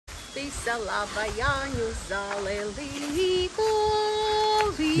Visa laba Jāņu zāle līgo,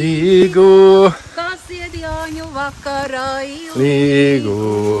 līgo, kas ied Jāņu vakarā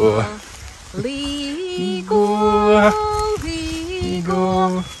līgo, līgo, līgo,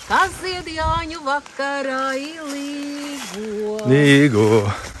 kas ied Jāņu vakarā līgo, līgo.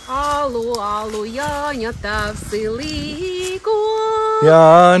 Alu, alu, Jāņa tēvs līgo,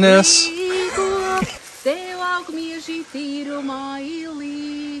 Jānis. līgo, tev augmieži tīrumā līgo.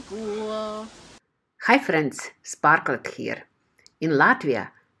 Hi friends, Sparklet here. In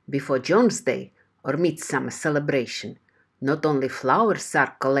Latvia, before John's Day or Midsummer celebration, not only flowers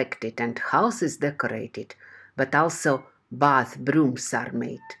are collected and houses decorated, but also bath brooms are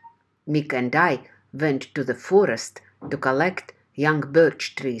made. Mik and I went to the forest to collect young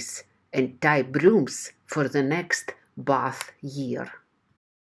birch trees and tie brooms for the next bath year.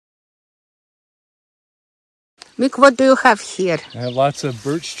 Mik, what do you have here? I have lots of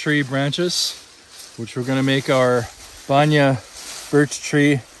birch tree branches, which we're going to make our banya birch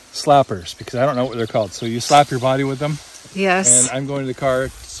tree slappers, because I don't know what they're called. So you slap your body with them. Yes. And I'm going to the car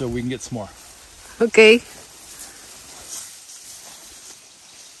so we can get some more. Okay.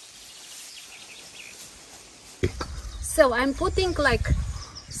 So I'm putting like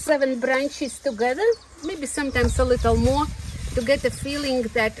 7 branches together, maybe sometimes a little more, to get a feeling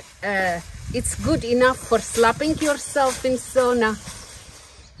that it's good enough for slapping yourself in sauna.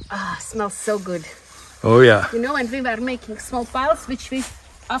 Ah, smells so good. Oh yeah. You know, and we were making small piles, which we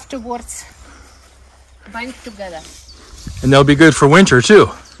afterwards bind together. And they'll be good for winter too.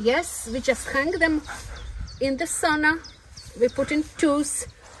 Yes, we just hang them in the sauna. We put in 2s,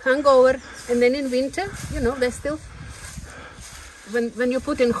 hang over, and then in winter, you know, they're still, when you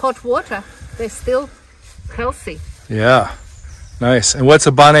put in hot water, they're still healthy. Yeah, nice. And what's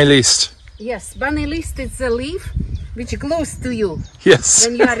a bane list? Yes, bane list is a leaf which glues to you Yes.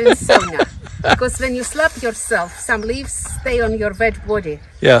 when you are in sauna. Because when you slap yourself, some leaves stay on your wet body.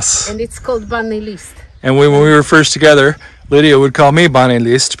 Yes. And it's called bane list. And when we were first together, Lidija would call me bane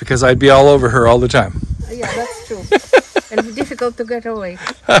list because I'd be all over her all the time. Yeah, that's true. And difficult to get away.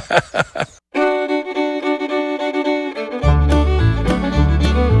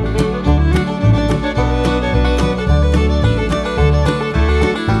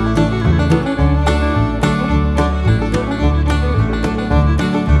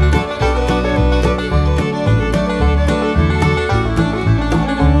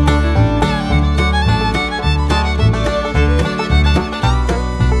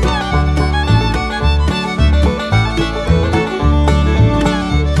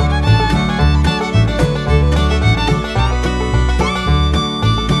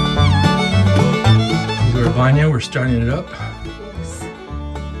 We're starting it up. Yes.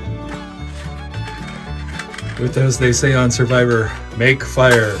 With, as they say on Survivor, make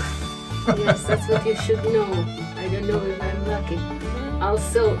fire. Yes, that's what you should know. I don't know if I'm lucky.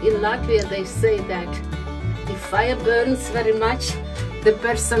 Also, in Latvia, they say that if fire burns very much, the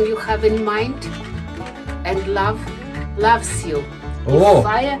person you have in mind and loves you. Oh. If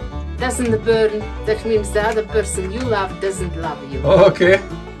fire doesn't burn, that means the other person you love doesn't love you. Oh, okay.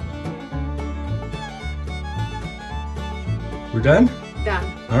 We're done? Done.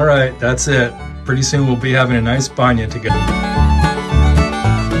 All right, that's it. Pretty soon we'll be having a nice banya together.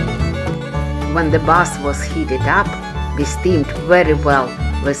 When the bath was heated up, we steamed very well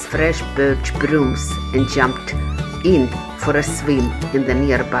with fresh birch brooms and jumped in for a swim in the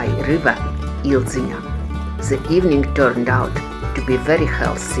nearby river Lidija. The evening turned out to be very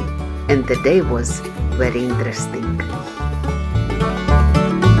healthy and the day was very interesting.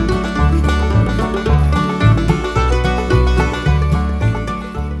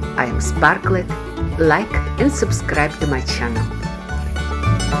 I am Sparklet. Like and subscribe to my channel.